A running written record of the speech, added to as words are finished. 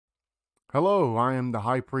Hello, I am the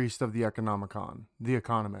High Priest of the Economicon, the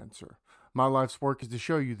Economancer. My life's work is to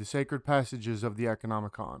show you the sacred passages of the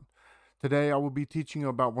Economicon. Today I will be teaching you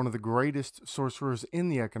about one of the greatest sorcerers in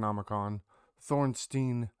the Economicon,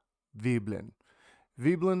 Thorstein Veblen.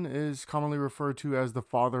 Veblen is commonly referred to as the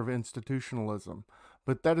father of institutionalism,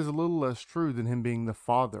 but that is a little less true than him being the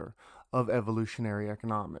father of evolutionary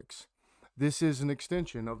economics. This is an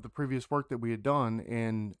extension of the previous work that we had done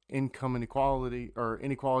in income inequality or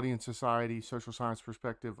inequality in society, social science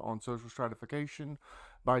perspective on social stratification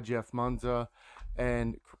by Jeff Munza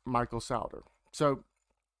and Michael Sauter. So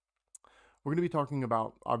we're going to be talking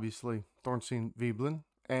about obviously Thorstein Veblen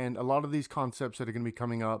and a lot of these concepts that are going to be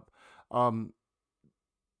coming up. Um,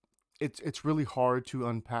 it's really hard to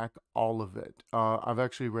unpack all of it. I've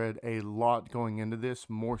actually read a lot going into this,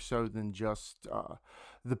 more so than just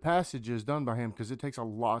the passages done by him, because it takes a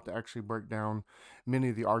lot to actually break down many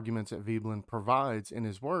of the arguments that Veblen provides in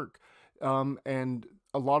his work. And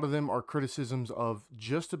a lot of them are criticisms of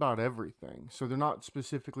just about everything. So they're not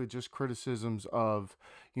specifically just criticisms of,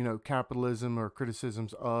 capitalism or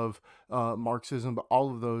criticisms of Marxism, but all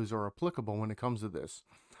of those are applicable when it comes to this.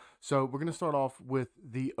 So we're going to start off with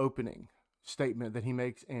the opening statement that he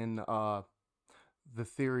makes in the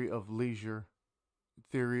theory of the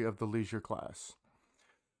leisure class.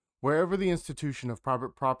 Wherever the institution of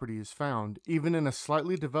private property is found, even in a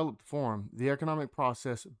slightly developed form, the economic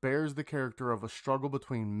process bears the character of a struggle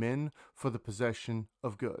between men for the possession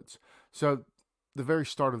of goods. So the very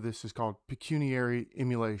start of this is called pecuniary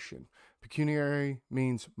emulation. Pecuniary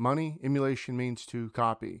means money, emulation means to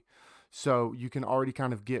copy. So you can already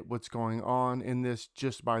kind of get what's going on in this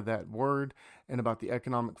just by that word and about the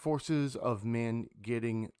economic forces of men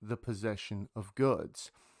getting the possession of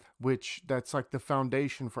goods, which that's like the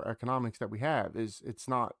foundation for economics that we have. Is it's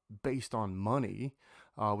not based on money,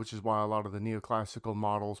 which is why a lot of the neoclassical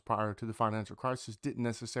models prior to the financial crisis didn't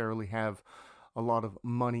necessarily have a lot of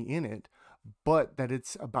money in it, but that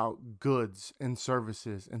it's about goods and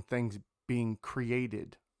services and things being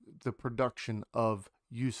created, the production of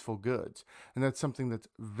useful goods. And that's something that's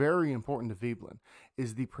very important to Veblen,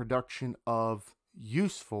 is the production of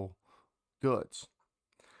useful goods.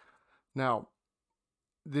 Now,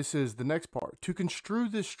 this is the next part. To construe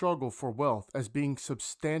this struggle for wealth as being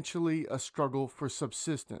substantially a struggle for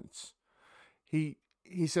subsistence. He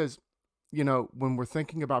says, when we're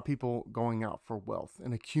thinking about people going out for wealth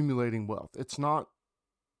and accumulating wealth, it's not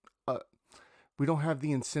we don't have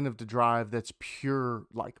the incentive to drive that's pure,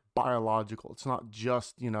 like, biological. It's not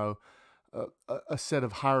just, a set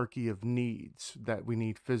of hierarchy of needs that we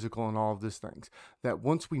need, physical and all of these things. That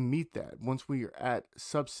once we meet that, once we are at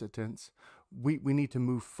subsistence, we need to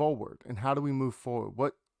move forward. And how do we move forward?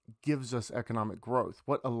 What gives us economic growth?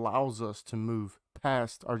 What allows us to move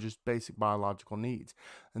past our just basic biological needs?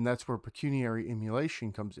 And that's where pecuniary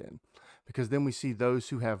emulation comes in, because then we see those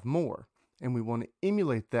who have more and we want to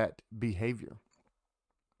emulate that behavior.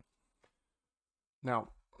 Now,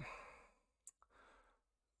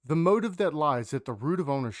 the motive that lies at the root of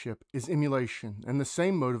ownership is emulation, and the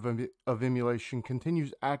same motive of emulation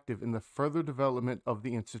continues active in the further development of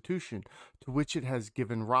the institution to which it has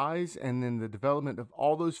given rise, and in the development of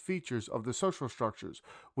all those features of the social structures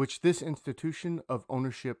which this institution of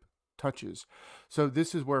ownership touches. So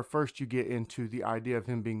this is where first you get into the idea of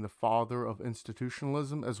him being the father of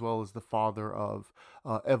institutionalism as well as the father of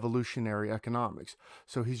evolutionary economics.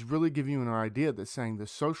 So he's really giving you an idea that's saying the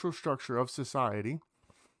social structure of society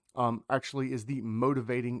actually is the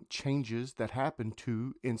motivating changes that happen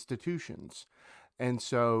to institutions. And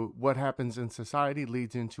so what happens in society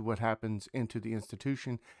leads into what happens into the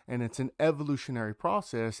institution, and it's an evolutionary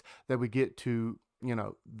process that we get to,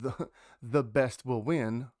 the best will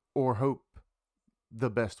win, or hope the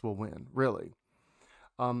best will win, really.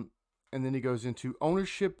 And then he goes into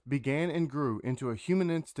ownership began and grew into a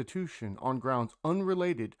human institution on grounds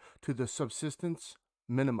unrelated to the subsistence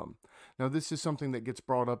minimum. Now, this is something that gets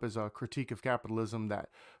brought up as a critique of capitalism, that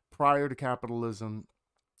prior to capitalism,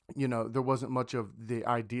 there wasn't much of the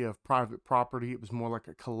idea of private property. It was more like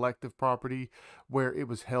a collective property where it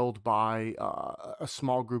was held by a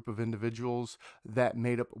small group of individuals that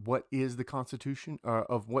made up what is the constitution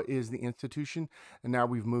of what is the institution. And now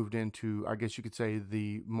we've moved into, I guess you could say,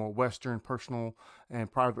 the more Western personal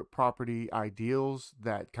and private property ideals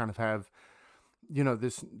that kind of have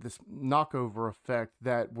this knockover effect,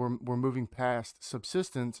 that we're moving past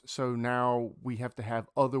subsistence. So now we have to have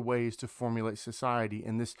other ways to formulate society,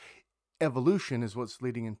 and this evolution is what's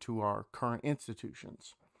leading into our current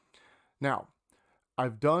institutions. Now,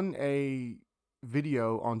 I've done a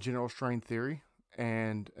video on general strain theory,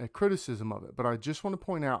 and a criticism of it. But I just want to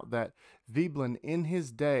point out that Veblen in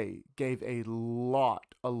his day gave a lot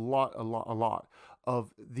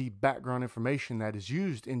of the background information that is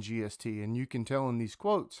used in GST. And you can tell in these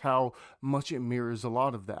quotes how much it mirrors a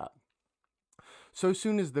lot of that. So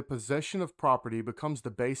soon as the possession of property becomes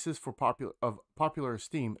the basis for popular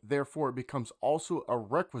esteem, therefore it becomes also a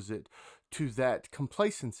requisite to that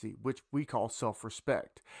complacency, which we call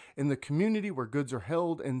self-respect. In the community where goods are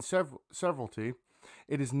held in severalty,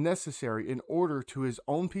 it is necessary in order to his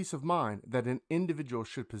own peace of mind that an individual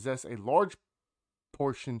should possess a large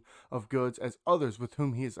portion of goods as others with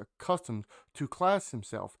whom he is accustomed to class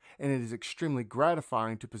himself, and it is extremely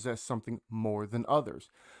gratifying to possess something more than others.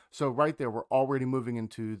 So right there, we're already moving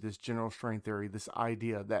into this general strain theory, this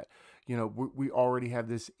idea that, you know, we already have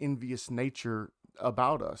this envious nature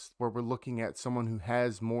about us, where we're looking at someone who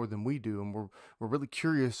has more than we do, and we're really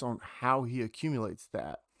curious on how he accumulates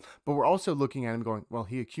that. But we're also looking at him going, well,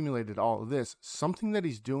 he accumulated all of this. Something that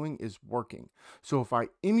he's doing is working. So if I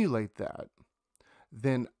emulate that,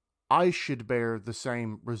 then I should bear the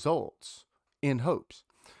same results in hopes.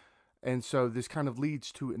 And so this kind of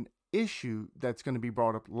leads to an issue that's going to be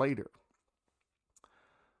brought up later.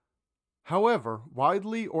 However,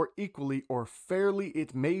 widely or equally or fairly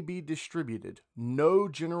it may be distributed, no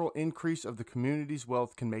general increase of the community's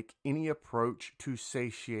wealth can make any approach to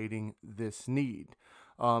satiating this need.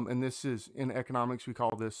 And this is, in economics, we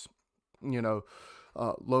call this, you know,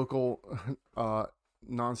 local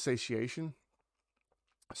non-satiation.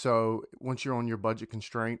 So once you're on your budget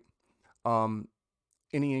constraint, any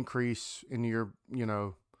increase in your,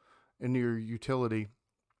 in your utility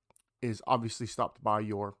is obviously stopped by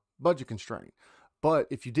your budget constraint. But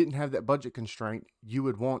if you didn't have that budget constraint, you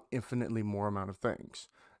would want infinitely more amount of things.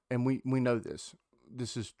 And we know this.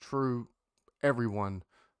 This is true. Everyone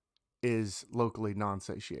is locally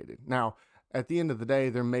non-satiated. Now, at the end of the day,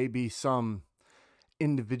 there may be some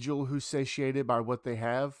individual who's satiated by what they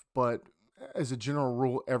have, but as a general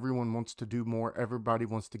rule, everyone wants to do more. Everybody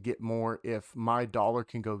wants to get more. If my dollar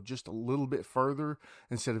can go just a little bit further,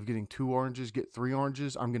 instead of getting 2 oranges, get 3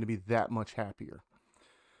 oranges, I'm going to be that much happier.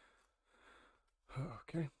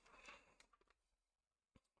 Okay.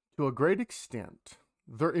 To a great extent,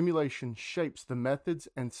 their emulation shapes the methods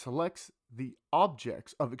and selects the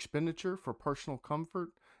objects of expenditure for personal comfort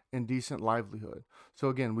and decent livelihood. So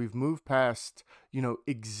again, we've moved past,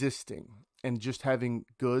 existing and just having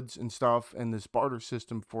goods and stuff and this barter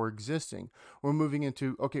system for existing. We're moving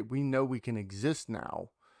into, okay, we know we can exist now.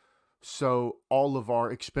 So all of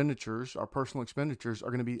our expenditures, our personal expenditures, are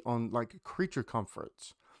going to be on like creature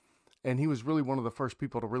comforts. And he was really one of the first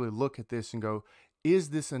people to really look at this and go, is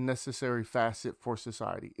this a necessary facet for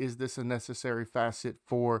society? Is this a necessary facet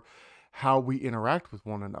for how we interact with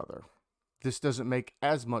one another? This doesn't make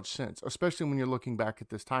as much sense, especially when you're looking back at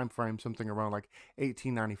this time frame, something around like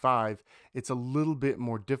 1895. It's a little bit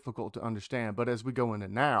more difficult to understand. But as we go into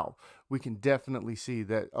now, we can definitely see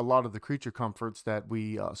that a lot of the creature comforts that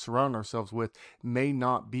we surround ourselves with may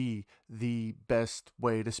not be the best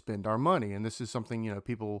way to spend our money. And this is something,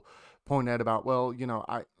 people point out about, well,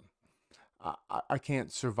 I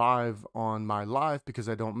can't survive on my life because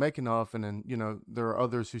I don't make enough. And then, there are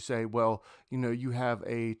others who say, well, you have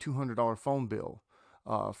a $200 phone bill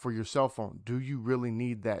for your cell phone. Do you really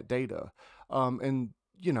need that data? And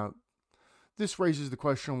this raises the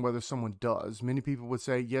question on whether someone does. Many people would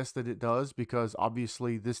say yes, that it does, because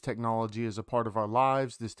obviously this technology is a part of our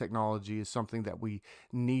lives. This technology is something that we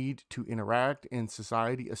need to interact in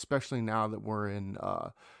society, especially now that we're in,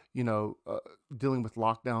 dealing with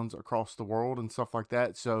lockdowns across the world and stuff like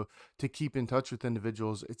that. So to keep in touch with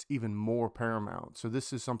individuals, it's even more paramount. So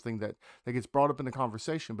this is something that gets brought up in the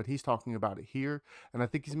conversation, but he's talking about it here. And I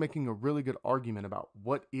think he's making a really good argument about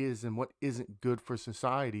what is and what isn't good for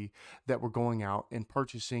society that we're going out and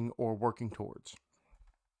purchasing or working towards.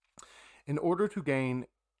 In order to gain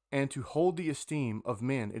and to hold the esteem of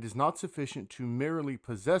men, it is not sufficient to merely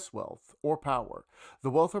possess wealth or power. The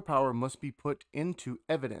wealth or power must be put into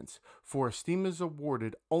evidence, for esteem is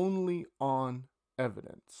awarded only on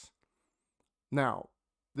evidence. Now,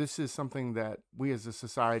 this is something that we as a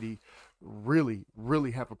society really,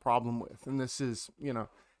 really have a problem with. And this is,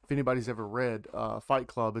 if anybody's ever read Fight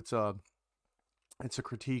Club, it's a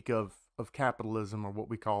critique of capitalism, or what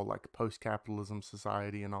we call like post-capitalism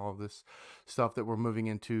society, and all of this stuff that we're moving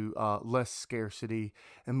into less scarcity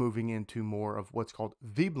and moving into more of what's called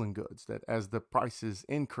Veblen goods, that as the prices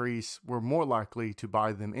increase, we're more likely to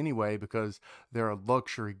buy them anyway because they're a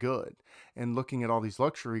luxury good. And looking at all these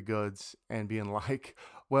luxury goods and being like,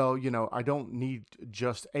 well, I don't need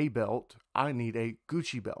just a belt, I need a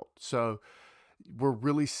Gucci belt. So we're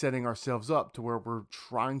really setting ourselves up to where we're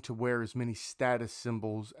trying to wear as many status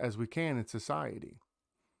symbols as we can in society.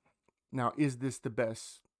 Now, is this the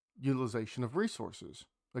best utilization of resources?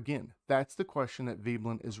 Again, that's the question that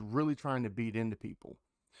Veblen is really trying to beat into people.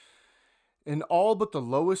 In all but the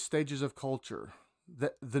lowest stages of culture,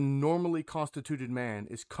 the normally constituted man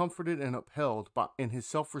is comforted and upheld in his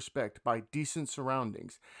self-respect by decent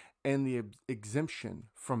surroundings and the exemption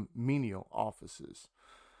from menial offices.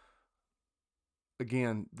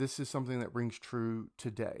 Again, this is something that rings true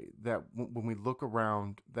today, that when we look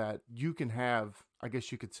around, that you can have, I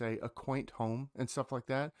guess you could say, a quaint home and stuff like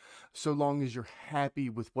that, so long as you're happy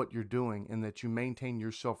with what you're doing and that you maintain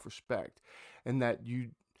your self-respect and that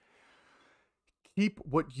you keep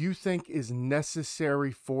what you think is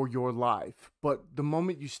necessary for your life. But the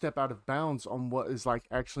moment you step out of bounds on what is like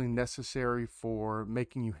actually necessary for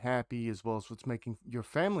making you happy, as well as what's making your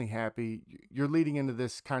family happy, you're leading into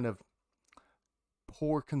this kind of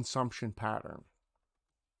poor consumption pattern.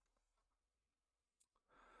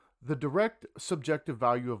 The direct subjective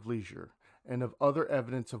value of leisure and of other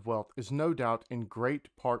evidence of wealth is no doubt in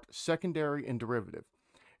great part secondary and derivative.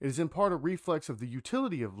 It is in part a reflex of the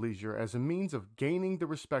utility of leisure as a means of gaining the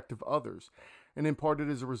respect of others, and in part it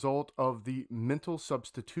is a result of the mental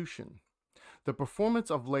substitution. The performance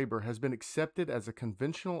of labor has been accepted as a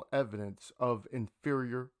conventional evidence of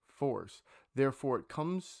inferior force. Therefore, it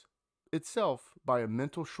comes itself by a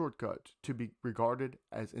mental shortcut to be regarded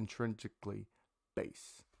as intrinsically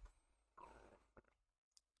base.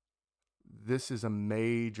 This is a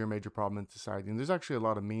major problem in society, and there's actually a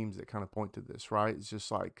lot of memes that kind of point to this, right? It's just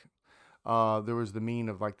like there was the meme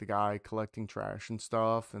of like the guy collecting trash and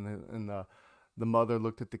stuff, and the mother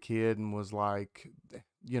looked at the kid and was like,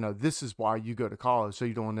 you know, this is why you go to college, so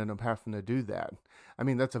you don't end up having to do that. I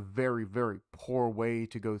mean, that's a very poor way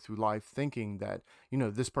to go through life, thinking that, you know,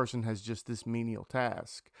 this person has just this menial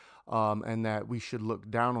task, and that we should look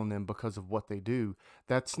down on them because of what they do.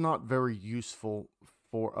 That's not very useful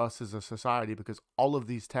for us as a society, because all of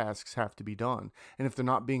these tasks have to be done. And if they're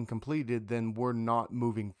not being completed, then we're not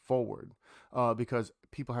moving forward, because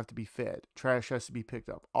people have to be fed, trash has to be picked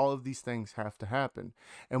up. All of these things have to happen.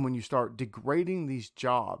 And when you start degrading these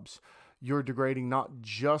jobs, you're degrading not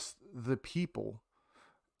just the people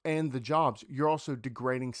and the jobs, you're also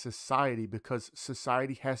degrading society, because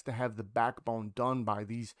society has to have the backbone done by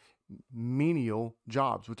these menial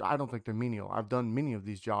jobs, which I don't think they're menial. I've done many of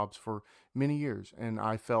these jobs for many years, and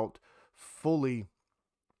I felt fully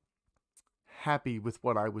happy with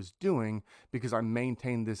what I was doing because I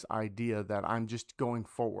maintained this idea that I'm just going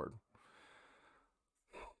forward.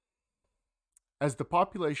 As the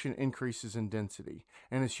population increases in density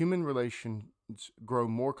and as human relations grow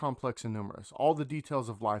more complex and numerous, all the details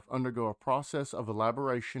of life undergo a process of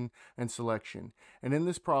elaboration and selection. And in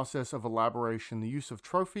this process of elaboration, the use of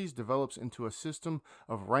trophies develops into a system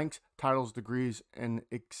of ranks, titles, degrees, and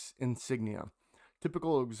insignia.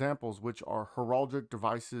 Typical examples which are heraldic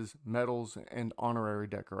devices, medals, and honorary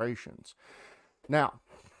decorations. Now,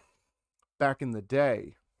 back in the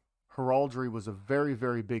day, heraldry was a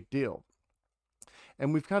very big deal.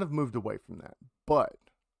 And we've kind of moved away from that, but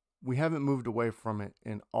we haven't moved away from it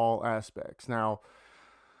in all aspects. Now,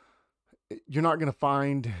 you're not going to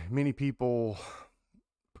find many people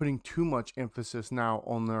putting too much emphasis now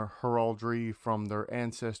on their heraldry from their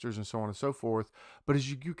ancestors and so on and so forth. But as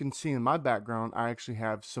you can see in my background, I actually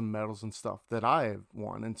have some medals and stuff that I have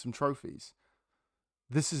won and some trophies.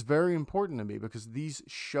 This is very important to me because these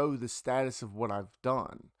show the status of what I've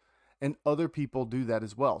done. And other people do that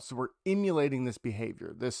as well. So we're emulating this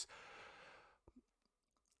behavior, this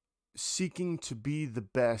seeking to be the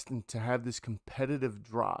best and to have this competitive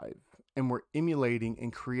drive. And we're emulating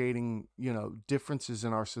and creating, you know, differences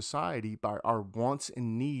in our society by our wants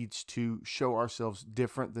and needs to show ourselves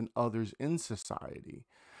different than others in society.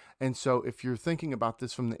 And so if you're thinking about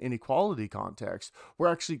this from the inequality context,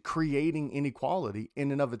 we're actually creating inequality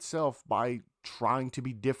in and of itself by trying to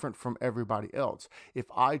be different from everybody else. If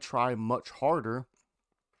I try much harder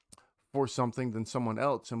for something than someone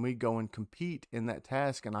else and we go and compete in that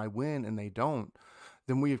task and I win and they don't,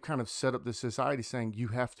 then we have kind of set up this society saying you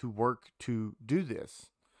have to work to do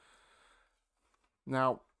this.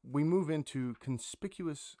 Now, we move into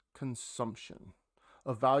conspicuous consumption.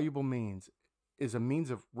 A valuable means is a means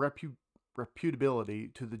of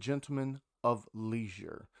reputability to the gentleman of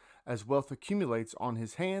leisure. As wealth accumulates on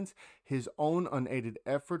his hands, his own unaided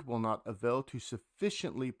effort will not avail to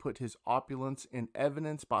sufficiently put his opulence in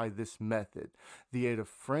evidence by this method. The aid of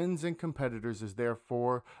friends and competitors is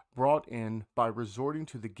therefore brought in by resorting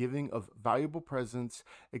to the giving of valuable presents,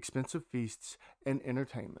 expensive feasts, and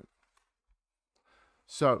entertainment.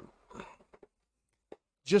 So,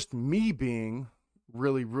 just me being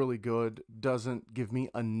really, really good doesn't give me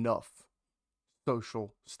enough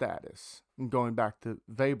social status. And going back to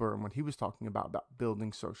Weber and what he was talking about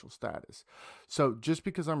building social status. So just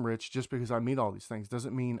because I'm rich, just because I meet all these things,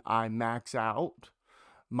 doesn't mean I max out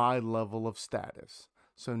my level of status.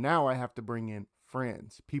 So now I have to bring in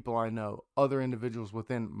friends, people I know, other individuals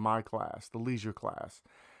within my class, the leisure class.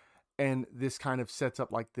 And this kind of sets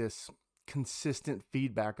up like this consistent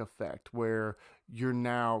feedback effect where you're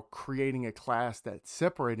now creating a class that's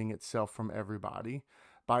separating itself from everybody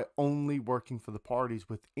by only working for the parties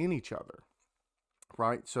within each other,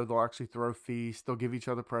 right? So they'll actually throw feasts, they'll give each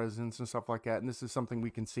other presents and stuff like that. And this is something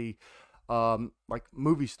we can see, like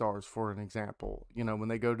movie stars, for an example. You know, when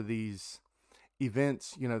they go to these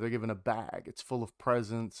events, you know, they're given a bag. It's full of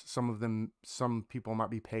presents. Some people might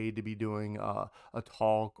be paid to be doing a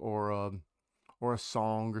talk or a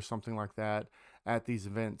song or something like that at these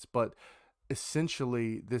events. But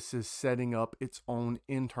essentially, this is setting up its own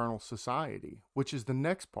internal society, which is the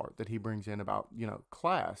next part that he brings in about, you know,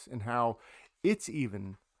 class and how it's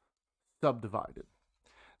even subdivided.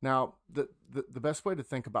 Now, the best way to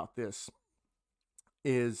think about this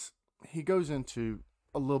is he goes into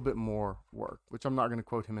a little bit more work, which I'm not going to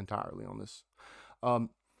quote him entirely on this.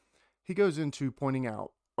 He goes into pointing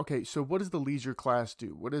out, okay, so what does the leisure class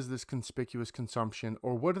do? What is this conspicuous consumption,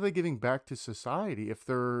 or what are they giving back to society if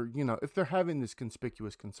they're, you know, if they're having this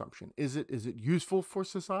conspicuous consumption? Is it useful for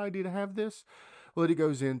society to have this? Well, he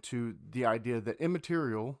goes into the idea that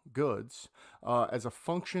immaterial goods as a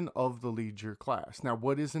function of the leisure class. Now,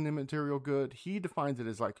 what is an immaterial good? He defines it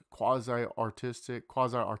as like quasi-artistic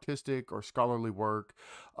or scholarly work.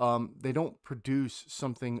 They don't produce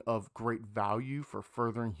something of great value for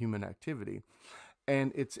furthering human activity.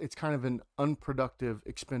 And it's kind of an unproductive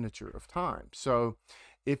expenditure of time. So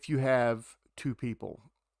if you have two people,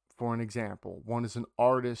 for an example, one is an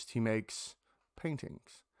artist, he makes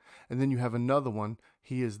paintings. And then you have another one,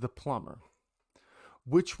 he is the plumber.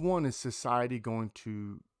 Which one is society going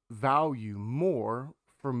to value more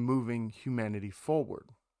for moving humanity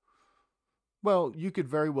forward? Well, you could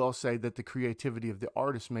very well say that the creativity of the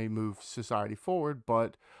artist may move society forward,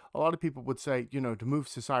 but a lot of people would say, you know, to move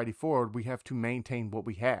society forward, we have to maintain what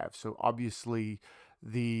we have. So obviously,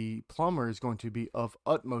 the plumber is going to be of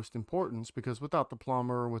utmost importance, because without the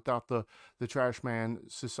plumber, without the trash man,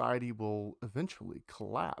 society will eventually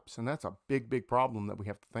collapse. And that's a big, big problem that we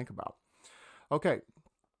have to think about. Okay,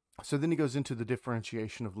 so then he goes into the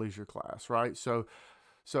differentiation of leisure class, right? So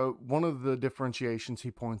one of the differentiations he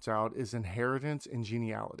points out is inheritance and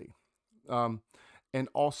geniality. And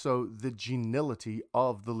also the genility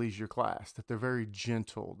of the leisure class, that they're very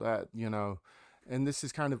gentle, that, you know, and this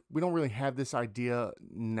is kind of, we don't really have this idea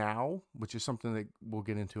now, which is something that we'll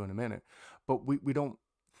get into in a minute, but we don't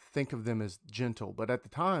think of them as gentle, but at the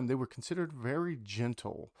time they were considered very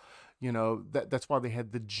gentle. You know, that's why they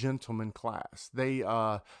had the gentleman class. They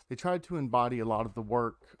tried to embody a lot of the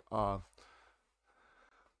work of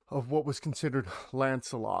what was considered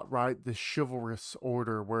Lancelot, right? The chivalrous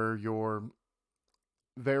order where you're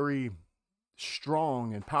very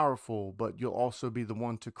strong and powerful, but you'll also be the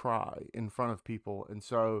one to cry in front of people. And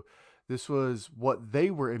so this was what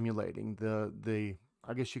they were emulating, the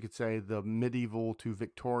I guess you could say the medieval to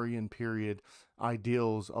Victorian period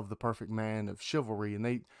ideals of the perfect man, of chivalry.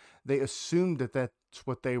 And they assumed that that's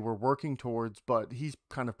what they were working towards, but he's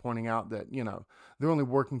kind of pointing out that, you know, they're only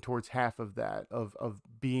working towards half of that, of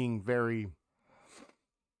being very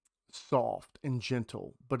soft and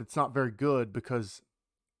gentle, but it's not very good, because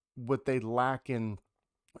what they lack in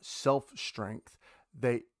self strength,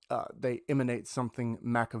 they emanate something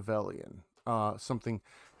Machiavellian, something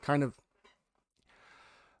kind of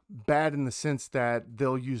bad in the sense that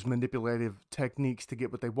they'll use manipulative techniques to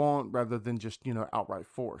get what they want rather than just, you know, outright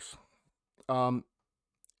force. And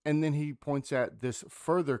then he points at this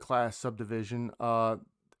further class subdivision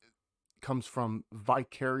comes from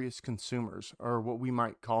vicarious consumers, or what we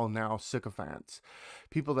might call now sycophants,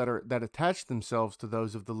 people that attach themselves to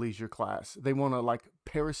those of the leisure class. They want to like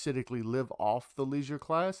parasitically live off the leisure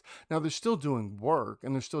class. Now they're still doing work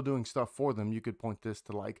and they're still doing stuff for them. You could point this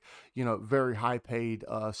to, like, you know, very high paid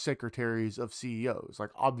secretaries of CEOs.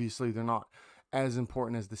 Like, obviously they're not as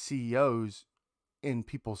important as the CEOs in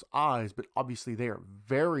people's eyes, but obviously they are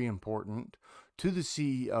very important to the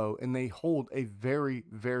CEO, and they hold a very,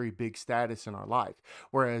 very big status in our life.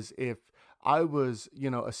 Whereas if I was, you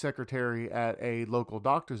know, a secretary at a local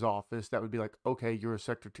doctor's office, that would be like, okay, you're a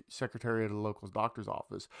secretary at a local doctor's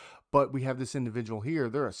office. But we have this individual here,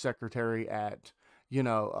 they're a secretary at, you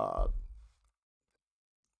know,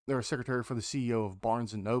 they're a secretary for the CEO of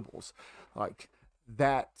Barnes and Nobles. Like,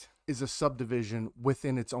 that is a subdivision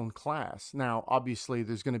within its own class. Now, obviously,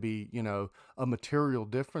 there's going to be, a material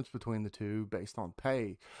difference between the two based on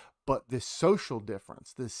pay, but this social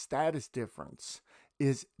difference, this status difference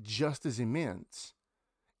is just as immense,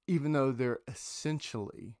 even though they're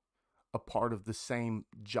essentially a part of the same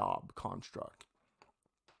job construct.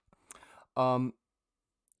 And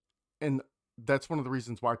that's one of the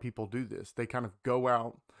reasons why people do this. They kind of go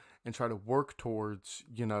out and try to work towards,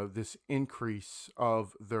 this increase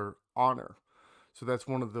of their honor. So that's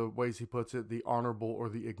one of the ways he puts it, the honorable or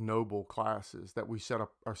the ignoble classes that we set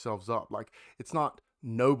up ourselves up. Like, it's not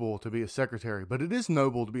noble to be a secretary, but it is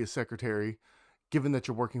noble to be a secretary, given that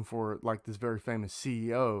you're working for like this very famous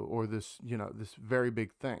CEO or this, this very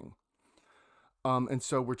big thing. And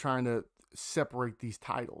so we're trying to separate these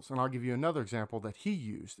titles. And I'll give you another example that he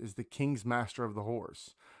used is the king's master of the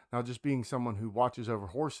horse. Now, just being someone who watches over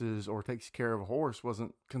horses or takes care of a horse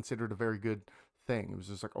wasn't considered a very good thing. It was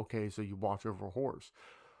just like, okay, so you watch over a horse.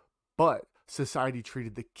 But society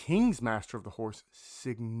treated the king's master of the horse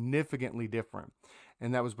significantly different.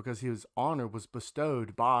 And that was because his honor was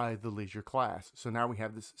bestowed by the leisure class. So now we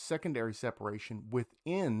have this secondary separation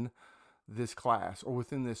within this class or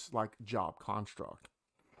within this like job construct.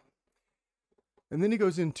 And then he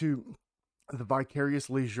goes into the vicarious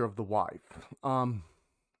leisure of the wife.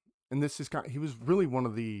 And this is he was really one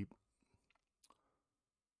of the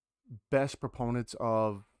best proponents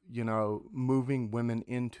of, moving women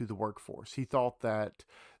into the workforce. He thought that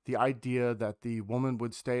the idea that the woman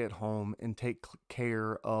would stay at home and take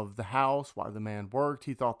care of the house while the man worked,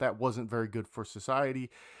 he thought that wasn't very good for society.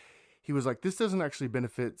 He was like, this doesn't actually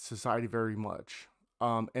benefit society very much.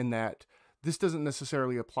 And that this doesn't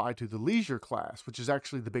necessarily apply to the leisure class, which is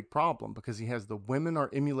actually the big problem, because he has the women are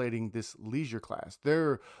emulating this leisure class.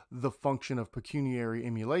 They're the function of pecuniary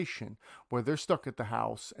emulation, where they're stuck at the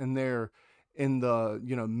house and they're in the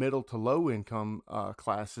middle to low income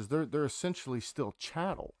classes. They're essentially still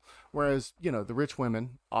chattel, whereas the rich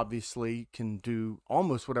women obviously can do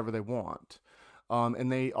almost whatever they want,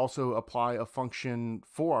 and they also apply a function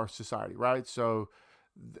for our society, right? So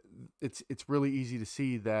it's really easy to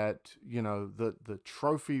see that the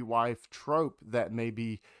trophy wife trope that may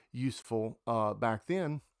be useful back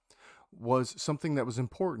then was something that was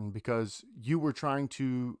important, because you were trying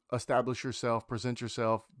to establish yourself, present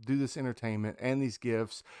yourself, do this entertainment and these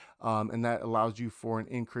gifts, and that allows you for an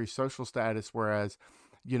increased social status. Whereas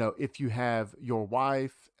if you have your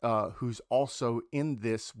wife who's also in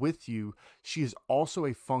this with you, she is also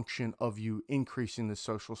a function of you increasing the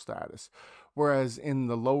social status. Whereas in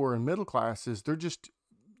the lower and middle classes, they're just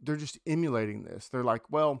emulating this. They're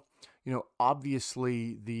like, well,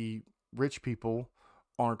 obviously the rich people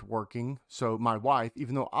aren't working, so my wife,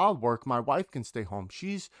 even though I'll work, my wife can stay home.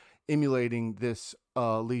 She's emulating this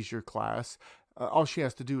leisure class. All she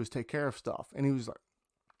has to do is take care of stuff. And he was like,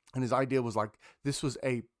 and his idea was like, this was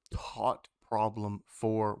a taught problem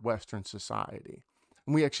for Western society.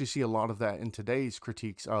 And we actually see a lot of that in today's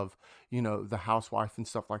critiques of, the housewife and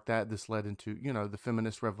stuff like that. This led into, the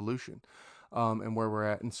feminist revolution, and where we're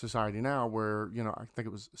at in society now, where, I think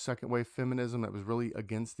it was second wave feminism that was really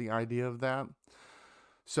against the idea of that.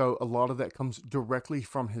 So a lot of that comes directly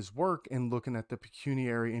from his work and looking at the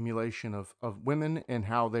pecuniary emulation of women and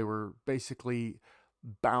how they were basically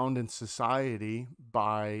bound in society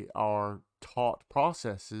by our taught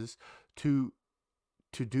processes to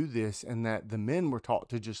do this, and that the men were taught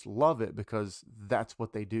to just love it because that's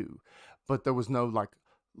what they do. But there was no like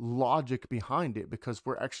logic behind it, because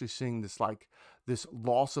we're actually seeing this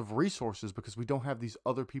loss of resources because we don't have these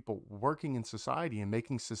other people working in society and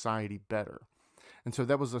making society better. And so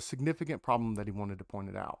that was a significant problem that he wanted to point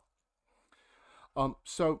it out.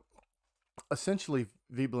 So essentially,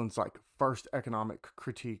 Veblen's first economic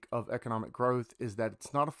critique of economic growth is that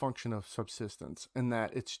it's not a function of subsistence, and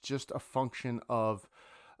that it's just a function of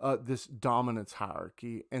this dominance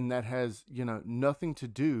hierarchy, and that has nothing to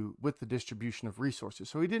do with the distribution of resources.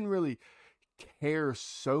 So he didn't really care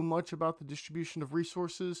so much about the distribution of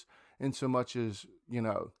resources in so much as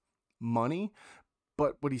money.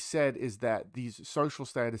 But what he said is that these social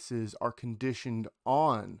statuses are conditioned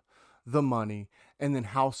on the money and then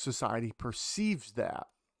how society perceives that.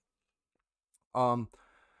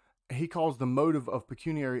 He calls the motive of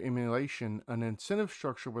pecuniary emulation an incentive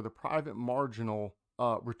structure where the private marginal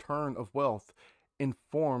return of wealth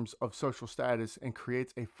informs of social status and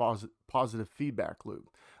creates a positive feedback loop.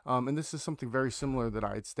 And this is something very similar that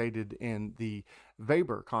I had stated in the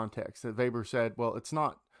Weber context, that Weber said, well, it's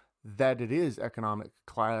not that it is economic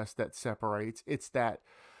class that separates, it's that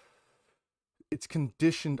it's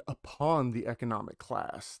conditioned upon the economic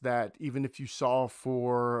class, that even if you solve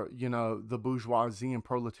for, the bourgeoisie and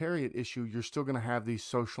proletariat issue, you're still going to have these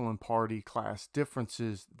social and party class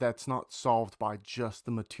differences that's not solved by just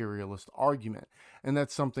the materialist argument. And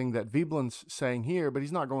that's something that Veblen's saying here, but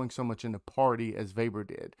he's not going so much into party as Weber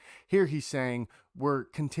did. Here he's saying we're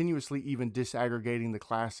continuously even disaggregating the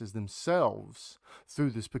classes themselves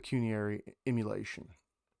through this pecuniary emulation.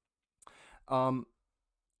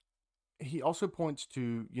 He also points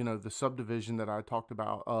to, the subdivision that I talked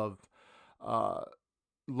about of uh,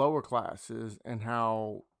 lower classes, and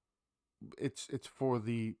how it's for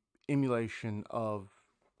the emulation of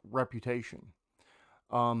reputation.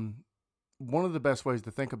 Um, One of the best ways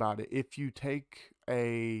to think about it, if you take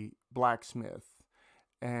a blacksmith,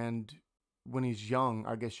 and when he's young,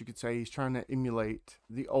 I guess you could say he's trying to emulate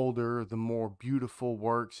the older, the more beautiful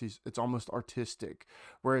works. It's almost artistic.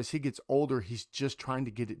 Whereas he gets older, he's just trying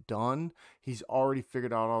to get it done. He's already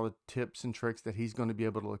figured out all the tips and tricks that he's going to be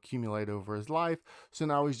able to accumulate over his life. So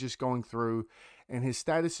now he's just going through, and his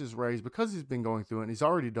status is raised because he's been going through it, and he's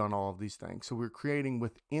already done all of these things. So we're creating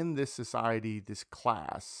within this society this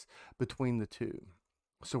class between the two.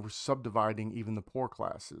 So we're subdividing even the poor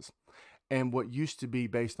classes. And what used to be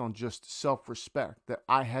based on just self-respect, that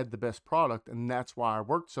I had the best product and that's why I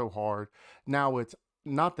worked so hard. Now it's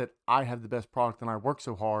not that I have the best product and I work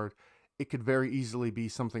so hard. It could very easily be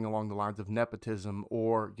something along the lines of nepotism,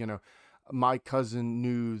 or, my cousin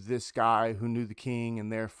knew this guy who knew the king and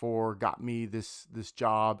therefore got me this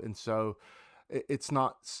job. And so it's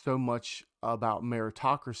not so much about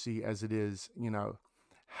meritocracy as it is,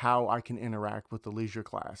 how I can interact with the leisure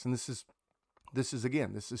class. And this is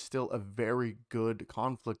still a very good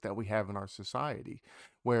conflict that we have in our society,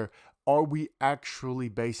 where are we actually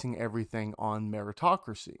basing everything on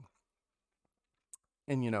meritocracy?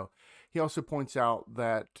 And, he also points out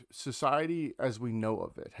that society as we know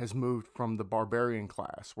of it has moved from the barbarian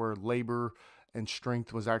class, where labor and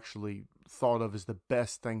strength was actually thought of as the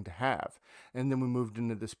best thing to have. And then we moved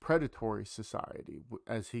into this predatory society,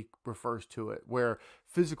 as he refers to it, where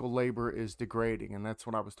physical labor is degrading. And that's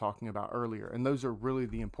what I was talking about earlier. And those are really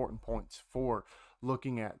the important points for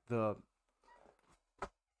looking at the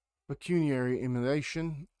pecuniary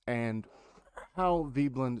emulation and how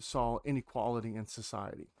Veblen saw inequality in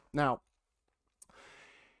society. Now,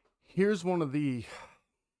 here's one of the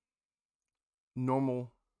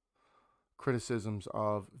normal criticisms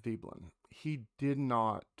of Veblen. He did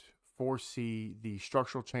not foresee the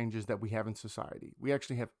structural changes that we have in society. We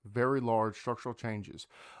actually have very large structural changes.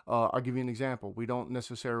 I'll give you an example. We don't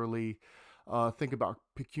necessarily think about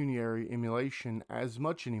pecuniary emulation as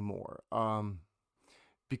much anymore,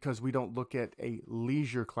 because we don't look at a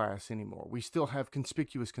leisure class anymore. We still have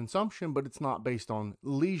conspicuous consumption, but it's not based on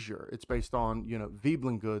leisure. It's based on,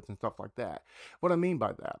 Veblen goods and stuff like that. What I mean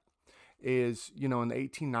by that is, in the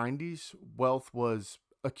 1890s, wealth was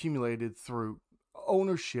accumulated through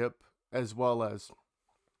ownership, as well as,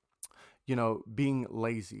 being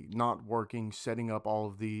lazy, not working, setting up all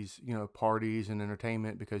of these, parties and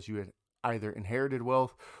entertainment because you had either inherited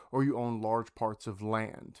wealth, or you own large parts of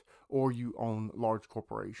land, or you own large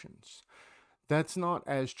corporations. That's not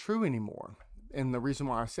as true anymore. And the reason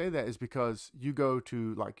why I say that is because you go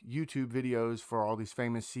to like YouTube videos for all these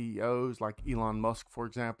famous CEOs, like Elon Musk, for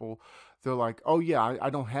example. They're like, oh yeah,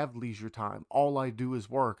 I don't have leisure time. All I do is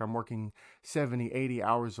work. I'm working 70, 80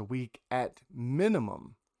 hours a week at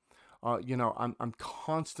minimum. I'm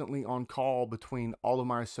constantly on call between all of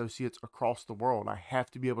my associates across the world. I have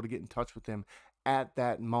to be able to get in touch with them at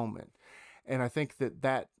that moment. And I think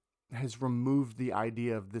that has removed the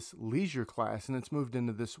idea of this leisure class, and it's moved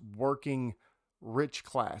into this working rich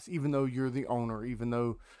class. Even though you're the owner, even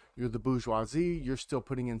though you're the bourgeoisie, you're still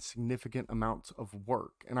putting in significant amounts of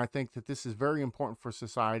work. And I think that this is very important for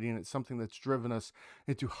society, and it's something that's driven us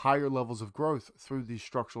into higher levels of growth through these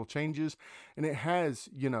structural changes. And it has,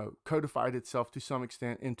 codified itself to some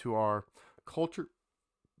extent into our culture,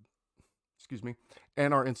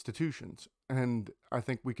 and our institutions. And I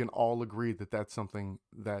think we can all agree that that's something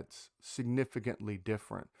that's significantly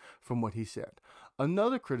different from what he said.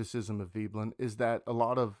 Another criticism of Veblen is that a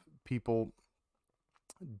lot of people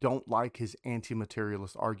don't like his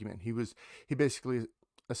anti-materialist argument. He basically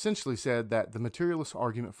essentially said that the materialist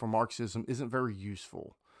argument for Marxism isn't very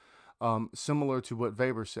useful. similar to what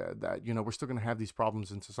Weber said, that, we're still going to have these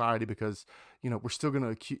problems in society because, we're still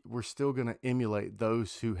going to emulate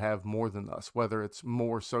those who have more than us, whether it's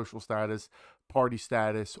more social status, party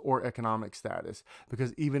status, or economic status.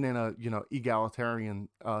 Because even in a, egalitarian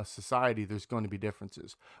society, there's going to be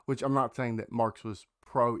differences, which I'm not saying that Marx was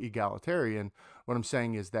pro-egalitarian. What I'm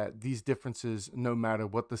saying is that these differences, no matter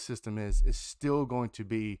what the system is still going to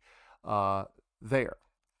be there.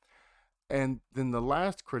 And then the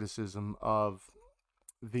last criticism of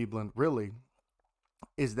Veblen really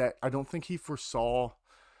is that I don't think he foresaw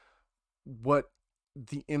what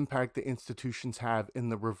the impact the institutions have in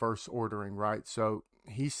the reverse ordering, right? So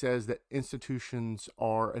he says that institutions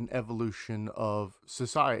are an evolution of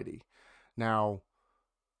society. Now,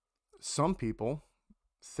 some people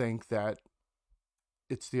think that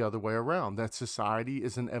it's the other way around, that society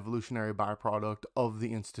is an evolutionary byproduct of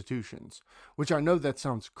the institutions, which I know that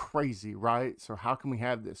sounds crazy, right? So how can we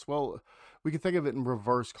have this? Well, we can think of it in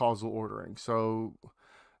reverse causal ordering. So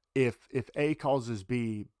if A causes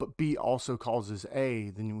B, but B also causes A,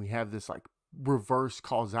 then we have this like reverse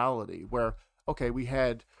causality where, okay, we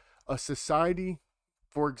had a society,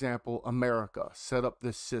 for example, America, set up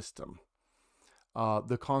this system.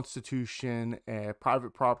 The Constitution,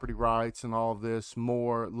 private property rights, and all of this,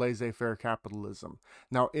 more laissez-faire capitalism.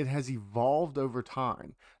 Now, it has evolved over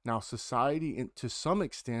time. Now, society, to some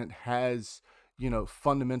extent, has,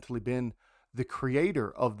 fundamentally been the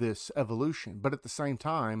creator of this evolution. But at the same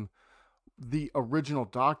time, the original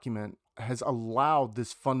document has allowed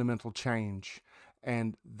this fundamental change.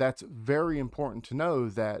 And that's very important to know,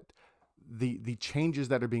 that the changes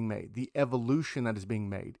that are being made, the evolution that is being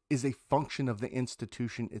made, is a function of the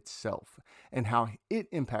institution itself and how it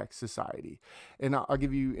impacts society. And I'll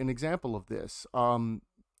give you an example of this.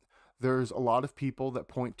 There's a lot of people that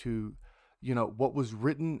point to, what was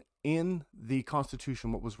written in the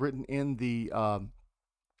Constitution, what was written in the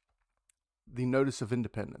Notice of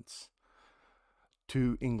Independence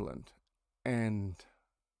to England, and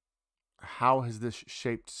how has this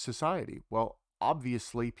shaped society? Well,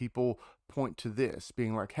 obviously people point to this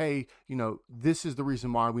being like, hey, this is the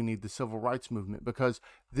reason why we need the civil rights movement, because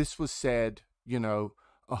this was said,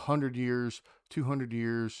 100 years, 200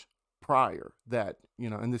 years prior, that,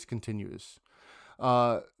 and this continues,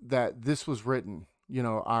 that this was written,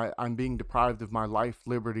 I'm being deprived of my life,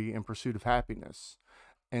 liberty, and pursuit of happiness.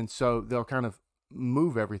 And so they'll kind of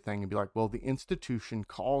move everything and be like, well, the institution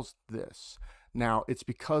caused this. Now, it's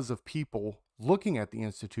because of people looking at the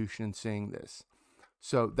institution and seeing this.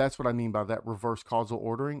 So that's what I mean by that reverse causal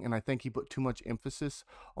ordering. And I think he put too much emphasis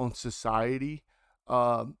on society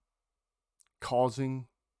causing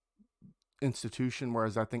institution,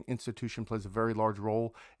 whereas I think institution plays a very large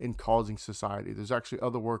role in causing society. There's actually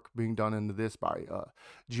other work being done into this by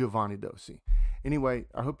Giovanni Dossi. Anyway,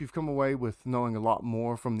 I hope you've come away with knowing a lot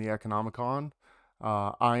more from the Economicon.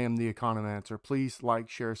 I am the Economancer. Please like,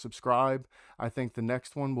 share, subscribe. I think the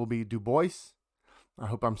next one will be Du Bois. I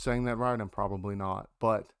hope I'm saying that right. I'm probably not.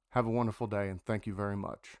 But have a wonderful day, and thank you very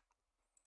much.